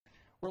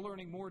We're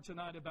learning more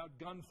tonight about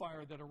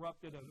gunfire that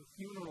erupted at a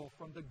funeral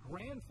from the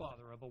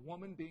grandfather of a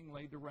woman being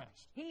laid to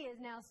rest. He is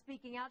now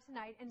speaking out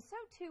tonight, and so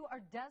too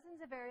are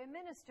dozens of area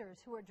ministers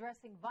who are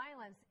addressing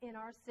violence in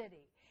our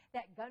city.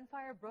 That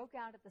gunfire broke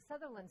out at the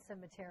Sutherland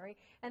Cemetery,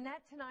 and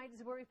that tonight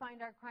is where we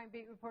find our crime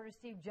beat reporter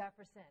Steve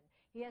Jefferson.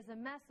 He has a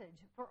message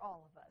for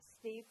all of us.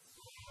 Steve?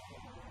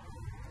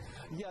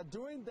 Yeah,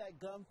 during that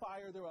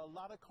gunfire, there were a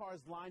lot of cars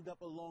lined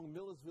up along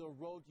Millersville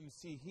Road you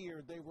see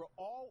here. They were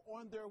all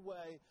on their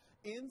way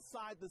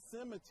inside the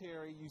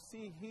cemetery you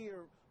see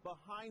here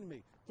behind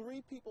me.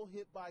 3 people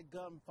hit by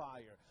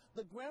gunfire.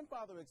 The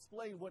grandfather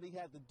explained what he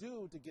had to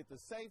do to get to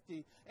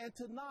safety, and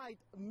tonight,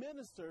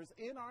 ministers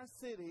in our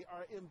city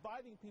are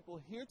inviting people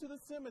here to the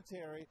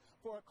cemetery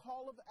for a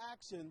call of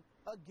action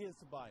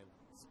against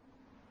violence.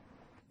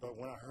 But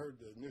when I heard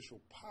the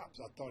initial pops,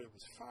 I thought it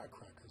was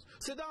firecrackers.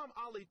 Saddam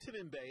Ali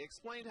Tinenbay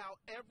explained how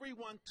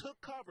everyone took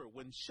cover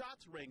when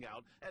shots rang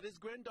out at his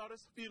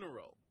granddaughter's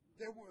funeral.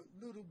 There were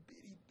little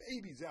bitty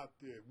babies out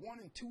there, 1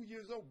 and 2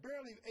 years old,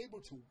 barely able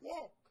to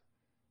walk.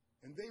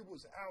 And they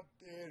was out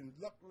there, and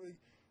luckily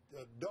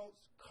the adults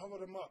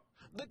covered them up.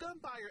 The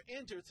gunfire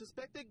injured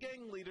suspected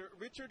gang leader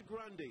Richard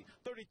Grundy,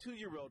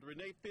 32-year-old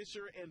Renee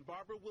Fisher, and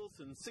Barbara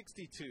Wilson,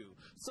 62.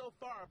 So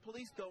far,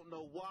 police don't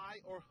know why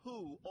or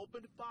who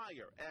opened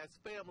fire as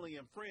family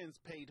and friends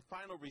paid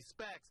final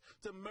respects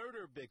to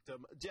murder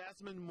victim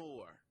Jasmine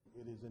Moore.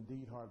 It is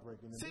indeed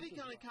heartbreaking. City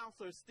County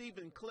Councilor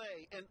Stephen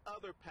Clay and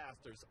other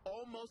pastors,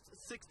 almost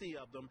 60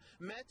 of them,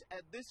 met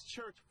at this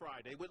church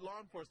Friday with law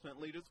enforcement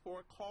leaders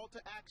for a call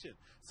to action,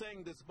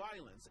 saying this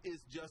violence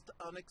is just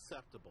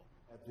unacceptable.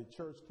 The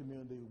church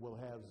community will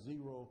have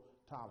zero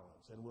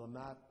tolerance and will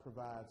not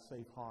provide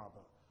safe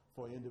harbor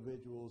for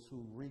individuals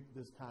who wreak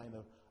this kind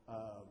of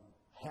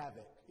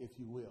havoc, if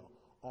you will,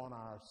 on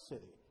our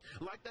city.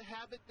 Like the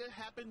havoc that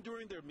happened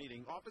during their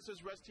meeting,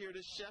 officers rushed here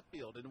to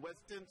Sheffield and West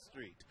 10th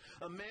Street.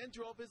 A man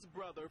drove his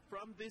brother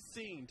from this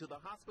scene to the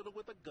hospital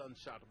with a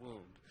gunshot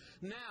wound.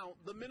 Now,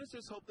 the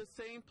ministers hope the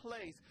same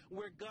place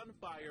where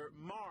gunfire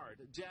marred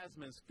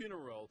Jasmine's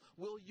funeral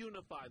will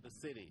unify the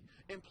city.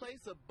 In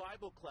place of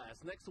Bible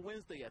class next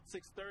Wednesday at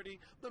 6:30,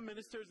 the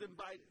ministers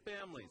invite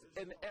families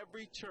in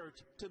every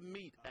church to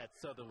meet at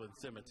Sutherland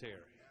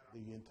Cemetery.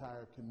 The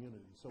entire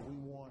community. So we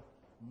want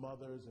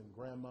mothers and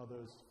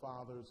grandmothers,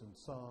 fathers and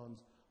sons,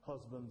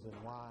 husbands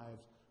and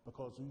wives,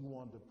 because we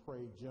want to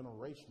pray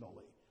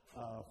generationally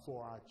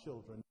for our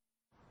children.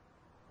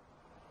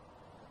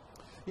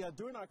 Yeah,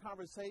 during our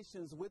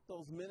conversations with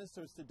those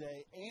ministers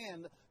today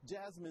and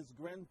Jasmine's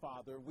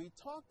grandfather, we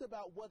talked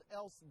about what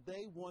else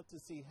they want to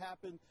see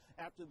happen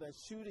after that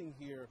shooting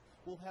here.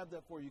 We'll have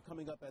that for you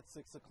coming up at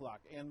 6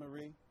 o'clock.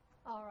 Anne-Marie?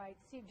 All right,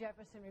 Steve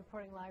Jefferson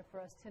reporting live for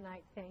us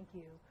tonight. Thank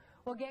you.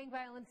 Well, gang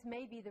violence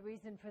may be the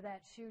reason for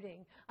that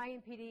shooting.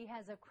 IMPD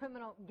has a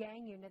criminal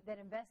gang unit that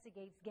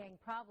investigates gang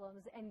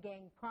problems and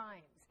gang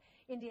crimes.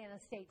 Indiana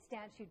state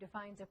statute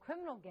defines a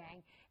criminal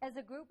gang as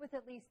a group with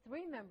at least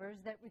 3 members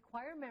that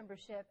require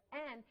membership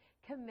and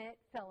commit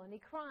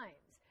felony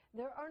crimes.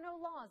 There are no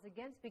laws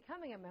against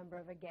becoming a member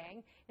of a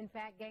gang. In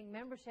fact, gang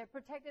membership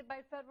protected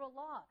by federal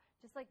law,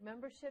 just like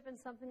membership in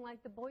something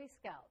like the Boy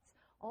Scouts.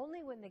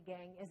 Only when the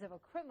gang is of a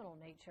criminal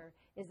nature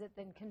is it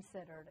then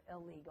considered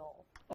illegal.